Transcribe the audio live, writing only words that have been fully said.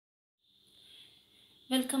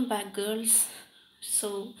Welcome back, girls.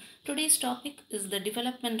 So, today's topic is the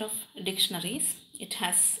development of dictionaries. It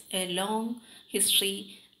has a long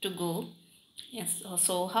history to go. Yes,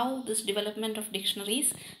 so how this development of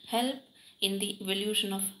dictionaries help in the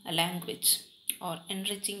evolution of a language or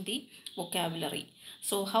enriching the vocabulary.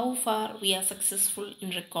 So, how far we are successful in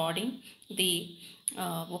recording the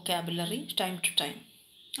vocabulary time to time.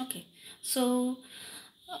 Okay, so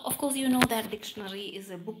of course, you know that dictionary is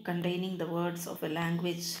a book containing the words of a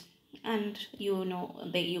language, and you know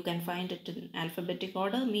that you can find it in alphabetic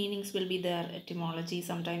order. Meanings will be there, etymology,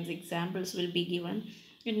 sometimes examples will be given.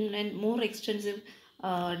 In a more extensive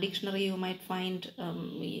dictionary, you might find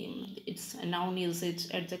its noun usage,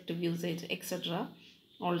 adjective usage, etc.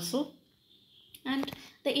 Also, and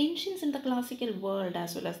the ancients in the classical world,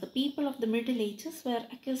 as well as the people of the Middle Ages, were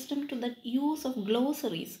accustomed to the use of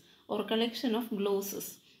glossaries or collection of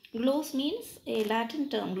glosses. Gloss means a Latin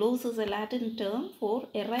term. Gloss is a Latin term for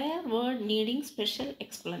a rare word needing special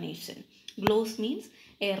explanation. Gloss means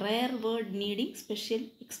a rare word needing special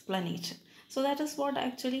explanation. So that is what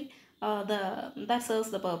actually that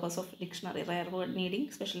serves the purpose of dictionary, rare word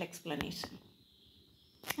needing special explanation.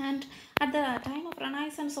 And at the time of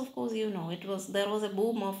Renaissance, of course, you know, there was a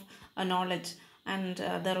boom of knowledge, and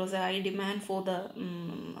there was a high demand for the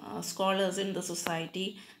scholars in the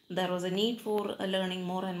society. There was a need for learning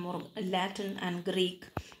more and more Latin and Greek,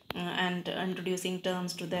 and introducing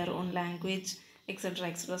terms to their own language, etc.,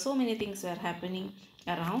 etc. So many things were happening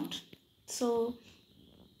around. So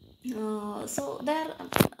there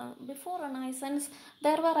before Renaissance,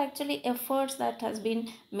 there were actually efforts that has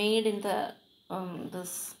been made in the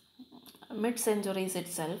this mid centuries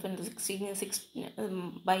itself, in the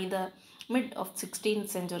 16, by the mid of 16th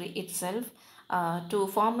century itself, to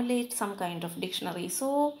formulate some kind of dictionary.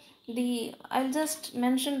 So I'll just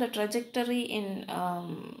mention the trajectory in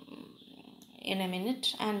a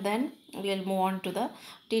minute, and then we'll move on to the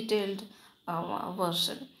detailed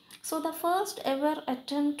version. So, the first ever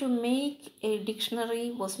attempt to make a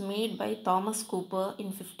dictionary was made by Thomas Cooper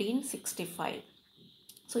in 1565.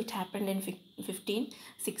 So, it happened in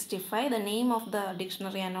 1565. The name of the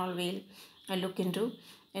dictionary and all we'll look into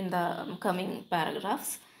in the coming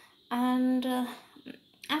paragraphs. And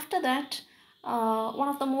after that, one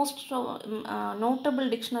of the most notable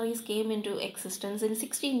dictionaries came into existence in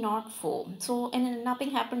 1604. So, and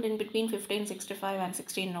nothing happened in between 1565 and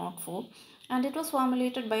 1604, and it was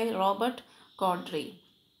formulated by Robert Cowdery.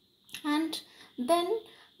 And then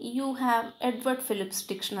you have Edward Phillips'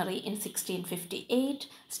 dictionary in 1658,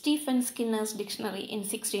 Stephen Skinner's dictionary in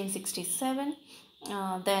 1667,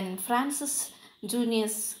 then Francis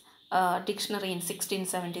Junius' dictionary in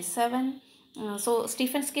 1677. So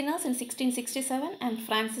Stephen Skinner's in 1667 and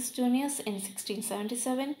Francis Junius in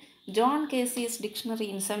 1677, John Casey's dictionary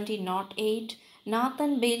in 1708,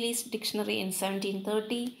 Nathan Bailey's dictionary in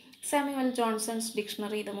 1730, Samuel Johnson's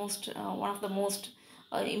dictionary, one of the most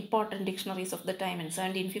important dictionaries of the time, in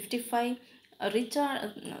 1755,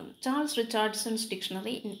 Charles Richardson's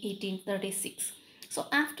dictionary in 1836. So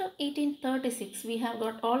after 1836, we have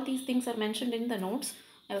got all these things are mentioned in the notes.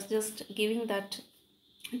 I was just giving that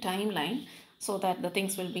timeline so that the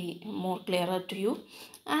things will be more clearer to you.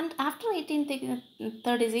 And after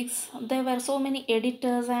 1836, there were so many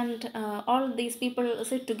editors, and all these people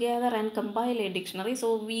sit together and compile a dictionary.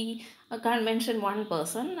 So we can't mention one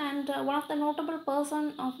person, and one of the notable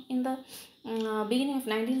person in the beginning of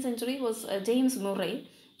 19th century was James Murray.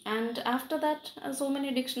 And after that, so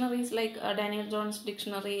many dictionaries like Daniel Jones'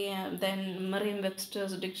 dictionary, then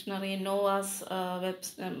Merriam-Webster's dictionary, Noah's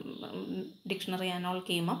dictionary, and all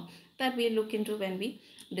came up, that we'll look into when we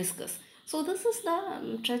discuss. So this is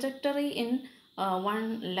the trajectory in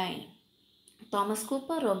one line. Thomas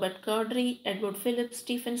Cooper, Robert Cowdery, Edward Phillips,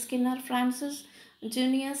 Stephen Skinner, Francis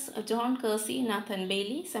Junius, John Casey, Nathan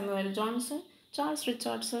Bailey, Samuel Johnson, Charles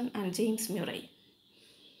Richardson, and James Murray.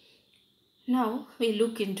 Now we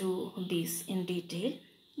look into these in detail.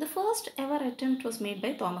 The first ever attempt was made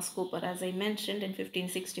by Thomas Cooper, as I mentioned, in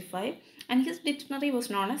 1565, and his dictionary was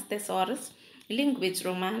known as Thesaurus Linguae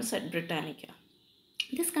Romance et Britannica.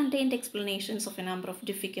 This contained explanations of a number of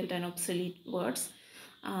difficult and obsolete words.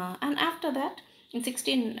 And after that, in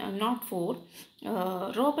 1604,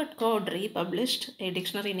 Robert Cowdery published a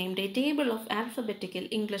dictionary named A Table of Alphabetical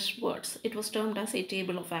English Words. It was termed as A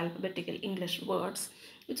Table of Alphabetical English Words,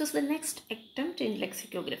 which was the next attempt in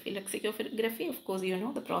lexicography. Lexicography, of course, you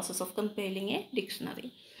know, the process of compiling a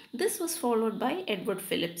dictionary. This was followed by Edward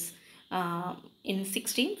Phillips in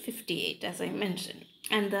 1658, as I mentioned,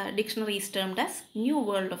 and the dictionary is termed as New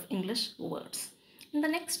World of English Words. In the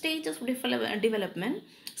next stage of development,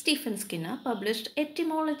 Stephen Skinner published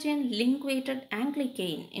Etymology and Linguated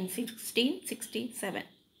Anglicane in 1667.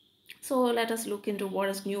 So let us look into what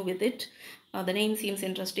is new with it. The name seems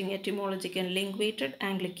interesting, etymological and linguated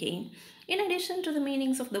Anglicane. In addition to the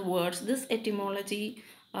meanings of the words, this etymology,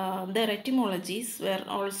 their etymologies were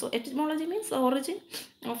also, etymology means the origin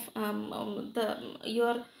of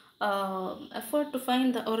your effort to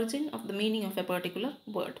find the origin of the meaning of a particular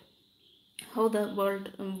word, how the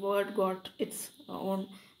word got its own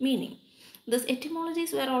meaning. These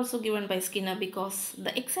etymologies were also given by Skinner because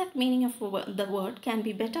the exact meaning of the word can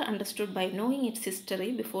be better understood by knowing its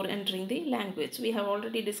history before entering the language. We have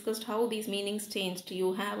already discussed how these meanings changed.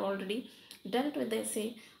 You have already dealt with the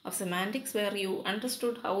essay of semantics where you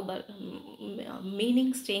understood how the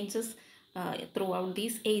meanings changes throughout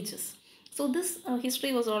these ages. So this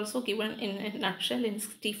history was also given in a nutshell in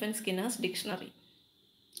Stephen Skinner's dictionary.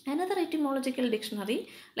 Another etymological dictionary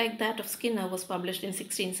like that of Skinner was published in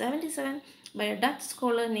 1677 by a Dutch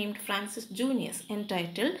scholar named Francis Junius,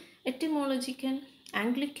 entitled Etymologicum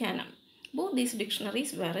Anglicanum. Both these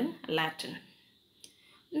dictionaries were in Latin.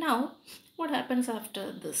 Now, what happens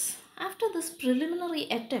after this? After this preliminary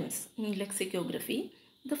attempts in lexicography,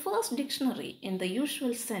 the first dictionary in the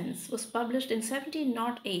usual sense was published in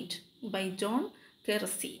 1708 by John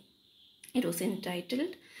Kersey. It was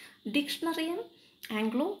entitled Dictionarium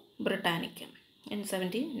Anglo-Britannicum in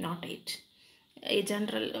 1708.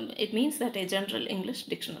 It means that a general English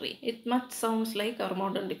dictionary. It much sounds like our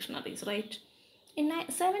modern dictionaries, right? In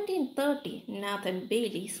 1730, Nathan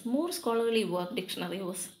Bailey's more scholarly work dictionary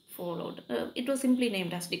was followed. It was simply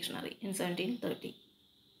named as dictionary in 1730.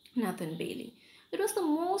 Nathan Bailey. It was the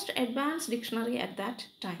most advanced dictionary at that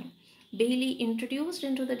time. Bailey introduced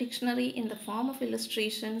into the dictionary in the form of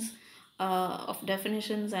illustrations of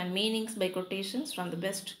definitions and meanings by quotations from the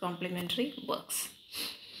best complementary works.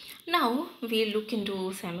 Now we look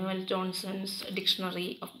into Samuel Johnson's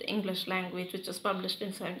Dictionary of the English Language, which was published in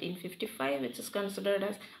 1755, which is considered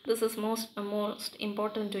as, this is most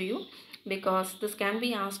important to you because this can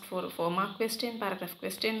be asked for mark question, paragraph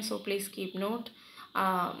question, so please keep note,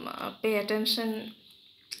 pay attention,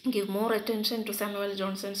 give more attention to Samuel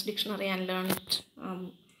Johnson's dictionary and learn it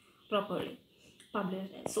properly.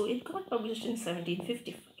 So it got published in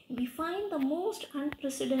 1755. We find the most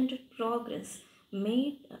unprecedented progress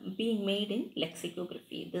being made in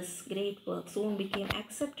lexicography. This great work soon became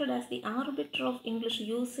accepted as the arbiter of English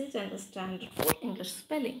usage and the standard for English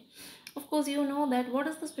spelling. Of course, you know that what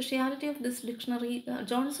is the speciality of this dictionary?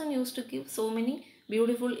 Johnson used to give so many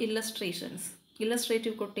beautiful illustrations,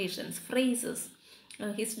 illustrative quotations, phrases,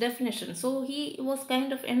 his definitions. So he was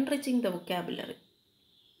kind of enriching the vocabulary.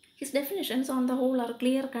 His definitions on the whole are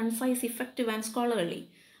clear, concise, effective and scholarly,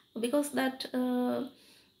 because that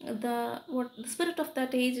the spirit of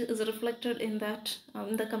that age is reflected in that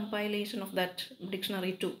the compilation of that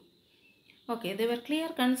dictionary too. Okay, they were clear,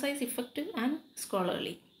 concise, effective and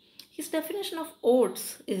scholarly. His definition of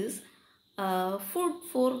oats is food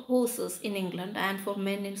for horses in England and for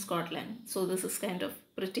men in Scotland. So this is kind of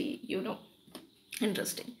pretty,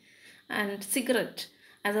 interesting. And cigarette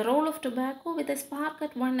as a roll of tobacco with a spark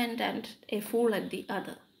at one end and a fool at the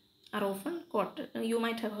other are often quoted. You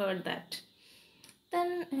might have heard that.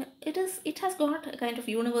 Then it has got a kind of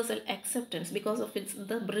universal acceptance because of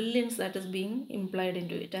the brilliance that is being implied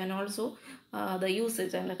into it, and also the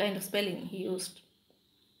usage and the kind of spelling he used.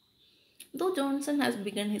 Though Johnson has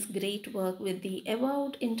begun his great work with the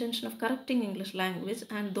avowed intention of correcting English language,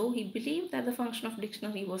 and though he believed that the function of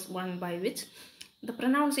dictionary was one by which the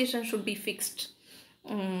pronunciation should be fixed,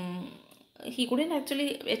 he couldn't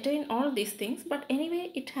actually attain all these things, but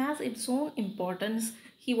anyway it has its own importance.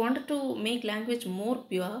 He wanted to make language more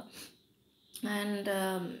pure, and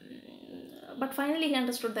but finally he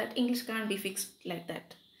understood that English can't be fixed like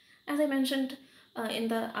that. As I mentioned in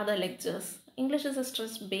the other lectures, English is a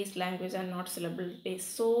stress-based language and not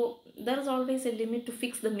syllable-based, so there is always a limit to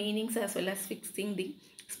fix the meanings as well as fixing the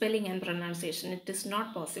spelling and pronunciation. It is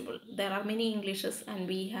not possible. There are many Englishes and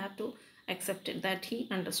we have to accept it, that he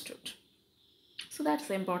understood. So that's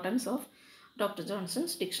the importance of Dr.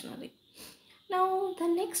 Johnson's dictionary. Now the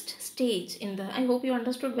next stage in the, I hope you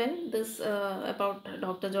understood well this about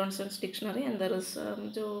Dr. Johnson's dictionary, and there is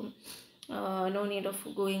no need of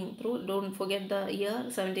going through. Don't forget the year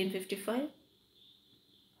 1755.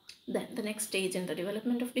 Then the next stage in the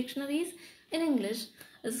development of dictionaries in English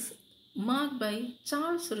is marked by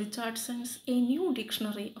Charles Richardson's A New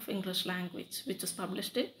Dictionary of English Language, which was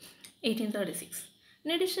published in 1836.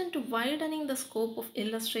 In addition to widening the scope of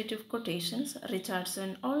illustrative quotations,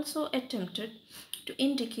 Richardson also attempted to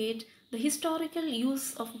indicate the historical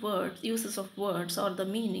uses of words or the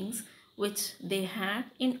meanings which they had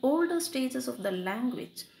in older stages of the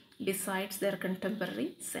language besides their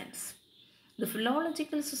contemporary sense. The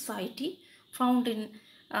Philological Society found in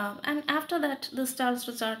and after that this Charles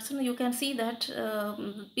Richardson, you can see that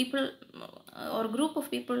people or group of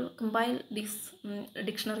people compile this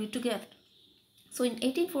dictionary together. So in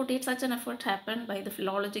 1848 such an effort happened by the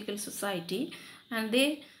Philological Society, and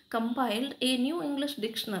they compiled a new English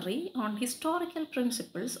dictionary on historical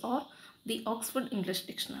principles, or the Oxford English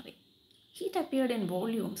Dictionary. It appeared in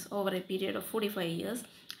volumes over a period of 45 years,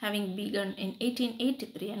 having begun in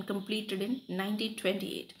 1883 and completed in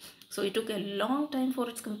 1928. So it took a long time for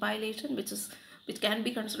its compilation, which can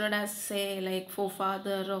be considered as, say, like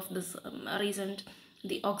forefather of this recent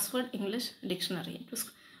the Oxford English Dictionary.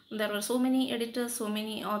 There were so many editors, so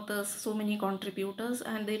many authors, so many contributors,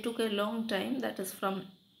 and they took a long time, that is from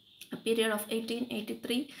a period of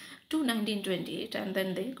 1883 to 1928, and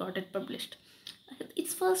then they got it published.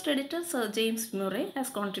 Its first editor, Sir James Murray, has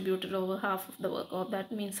contributed over half of the work, or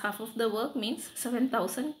that means half of the work means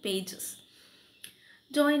 7,000 pages.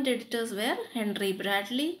 Joint editors were Henry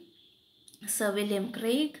Bradley, Sir William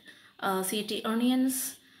Craig, C.T.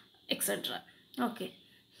 Onions, etc. Okay.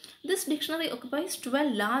 This dictionary occupies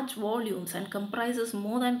 12 large volumes and comprises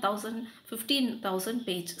more than 15,000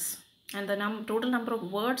 pages. And the total number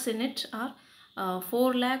of words in it are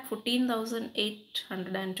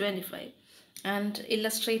 4,14,825 and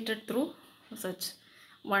illustrated through such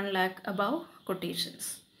 1 lakh above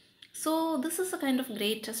quotations. So this is a kind of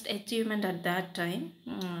greatest achievement at that time.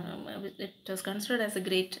 It was considered as a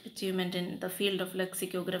great achievement in the field of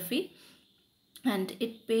lexicography, and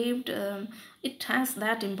it has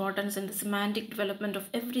that importance in the semantic development of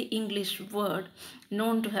every English word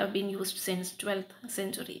known to have been used since 12th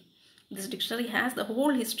century. This dictionary has the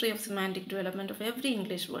whole history of semantic development of every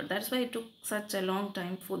English word. That's why it took such a long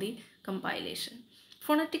time for the compilation.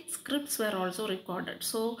 Phonetic scripts were also recorded.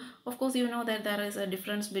 So, of course, you know that there is a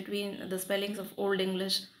difference between the spellings of Old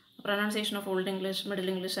English, pronunciation of Old English, Middle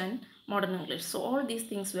English, and Modern English. So, all these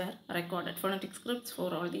things were recorded. Phonetic scripts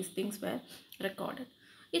for all these things were recorded.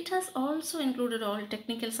 It has also included all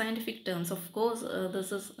technical scientific terms. Of course,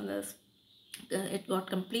 it got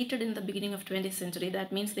completed in the beginning of 20th century.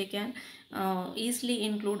 That means they can easily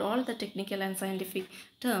include all the technical and scientific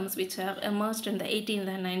terms which have emerged in the 18th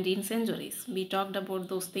and 19th centuries. We talked about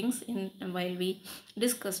those things while we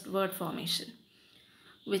discussed word formation,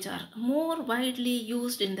 which are more widely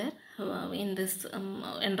used in this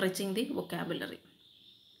enriching the vocabulary.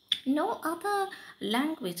 No other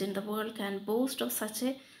language in the world can boast of such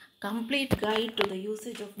a complete guide to the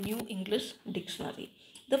usage of New English Dictionary.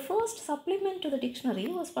 The first supplement to the dictionary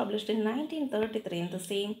was published in 1933 in the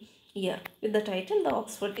same year with the title The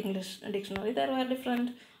Oxford English Dictionary. There were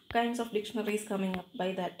different kinds of dictionaries coming up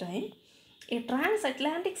by that time. A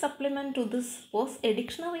transatlantic supplement to this was a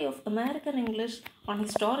Dictionary of American English on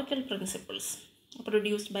Historical Principles,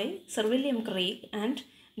 produced by Sir William Craig and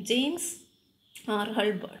James R.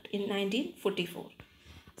 Hulbert in 1944.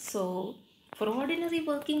 So, for ordinary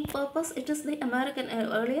working purpose, it is the American,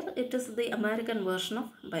 earlier it is the American version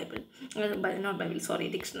of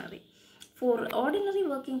dictionary. For ordinary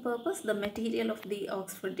working purpose, the material of the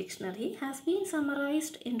Oxford Dictionary has been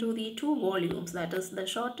summarized into the 2 volumes, that is the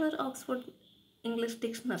shorter Oxford English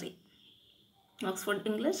Dictionary. Oxford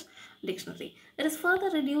English Dictionary. It is further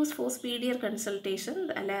reduced for speedier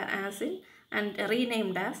consultation and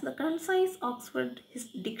renamed as the Concise Oxford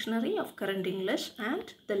Dictionary of Current English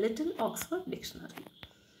and the Little Oxford Dictionary.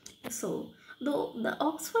 So, though the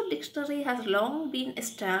Oxford Dictionary has long been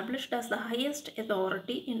established as the highest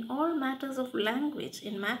authority in all matters of language,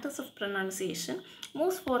 in matters of pronunciation,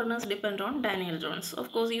 most foreigners depend on Daniel Jones.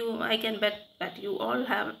 Of course, I can bet that you all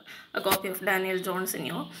have a copy of Daniel Jones in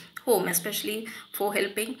your home, especially for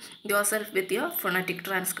helping yourself with your phonetic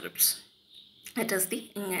transcripts. It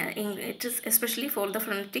is especially for the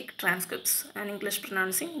phonetic transcripts, an English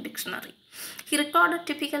pronouncing dictionary. He recorded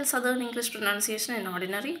typical Southern English pronunciation in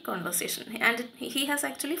ordinary conversation, and he has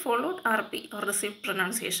actually followed RP, or received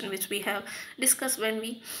pronunciation, which we have discussed when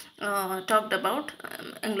we talked about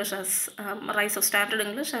English as rise of standard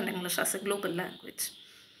English and English as a global language.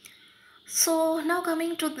 So now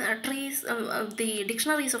coming to the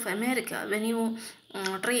dictionaries of America, when you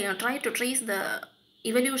try to trace the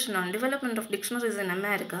evolution and development of dictionaries in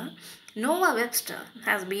America, Noah Webster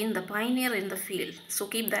has been the pioneer in the field. So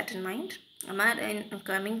keep that in mind.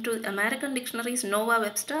 Coming to American dictionaries, Noah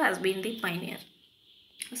Webster has been the pioneer.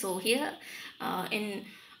 So here in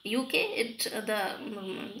UK,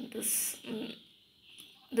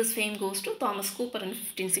 This fame goes to Thomas Cooper in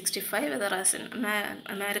 1565, whereas in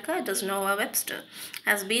America it is Noah Webster,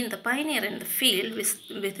 has been the pioneer in the field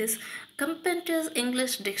with his Compendous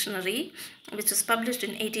English Dictionary, which was published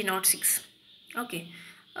in 1806. Okay.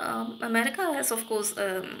 America has, of course,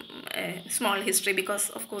 a small history because,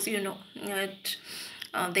 of course,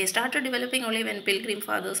 they started developing only when Pilgrim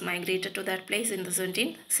Fathers migrated to that place in the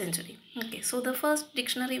 17th century. Okay, so the first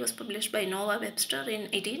dictionary was published by Noah Webster in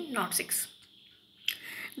 1806.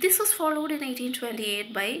 This was followed in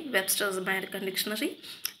 1828 by Webster's American Dictionary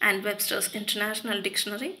and Webster's International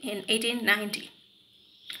Dictionary in 1890.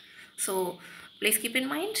 So please keep in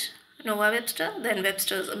mind Noah Webster, then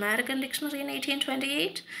Webster's American Dictionary in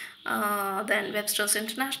 1828, then Webster's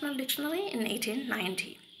International Dictionary in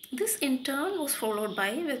 1890. This in turn was followed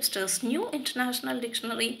by Webster's New International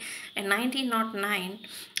Dictionary in 1909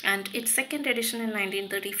 and its second edition in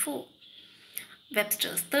 1934.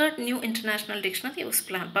 Webster's third New International Dictionary was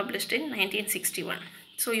published in 1961.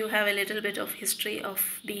 So you have a little bit of history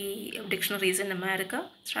of the dictionaries in America,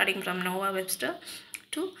 starting from Noah Webster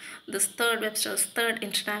to this Webster's third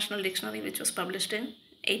International Dictionary, which was published in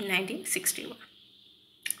 1961.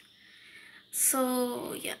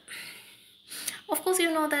 So yeah, of course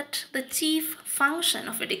you know that the chief function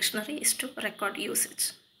of a dictionary is to record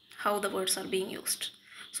usage, how the words are being used.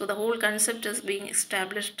 So the whole concept is being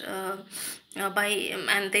established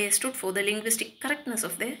and they stood for the linguistic correctness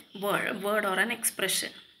of the word or an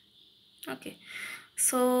expression. Okay.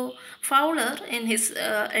 So Fowler, in his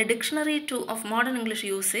A Dictionary of Modern English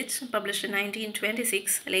Usage, published in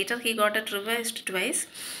 1926, later he got it revised twice,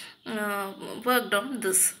 worked on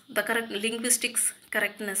this, the correct linguistics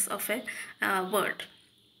correctness of a word.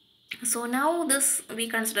 So now we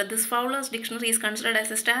consider this Fowler's dictionary is considered as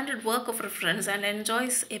a standard work of reference and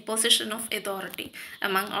enjoys a position of authority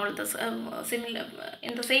among all this. Similar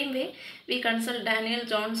in the same way, we consult Daniel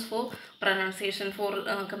Jones for pronunciation.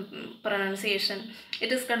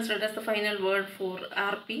 It is considered as the final word for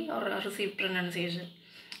RP or received pronunciation.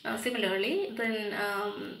 Similarly, then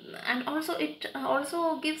and also it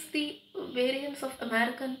also gives the variants of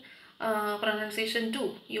American pronunciation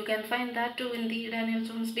too. You can find that too in the Daniel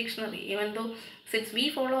Jones dictionary. Even though since we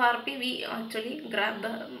follow RP, we actually grab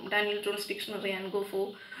the Daniel Jones dictionary and go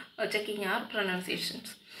for checking our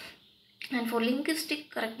pronunciations. And for linguistic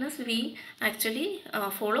correctness, we actually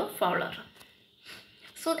follow Fowler.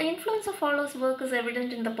 So the influence of Fowler's work is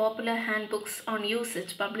evident in the popular handbooks on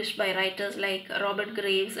usage published by writers like Robert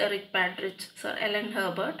Graves, Eric Partridge, Sir Ellen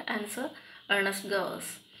Herbert, and Sir Ernest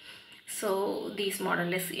Gowers. So these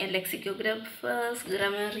modern lexicographers,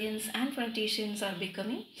 grammarians and phoneticians are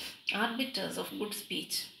becoming arbiters of good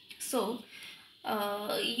speech. So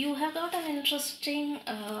you have got an interesting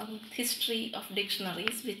history of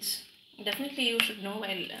dictionaries, which definitely you should know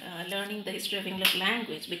while learning the history of English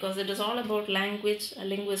language, because it is all about language,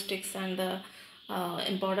 linguistics and the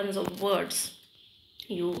importance of words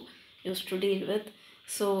you used to deal with.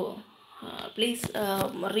 So please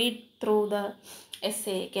read through the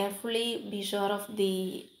essay carefully, be sure of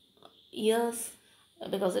the years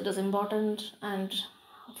because it is important, and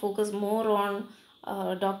focus more on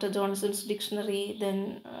Dr. Johnson's dictionary,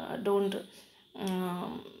 then don't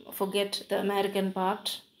forget the American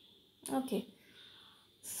part. Okay,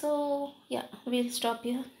 so yeah, we'll stop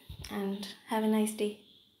here and have a nice day.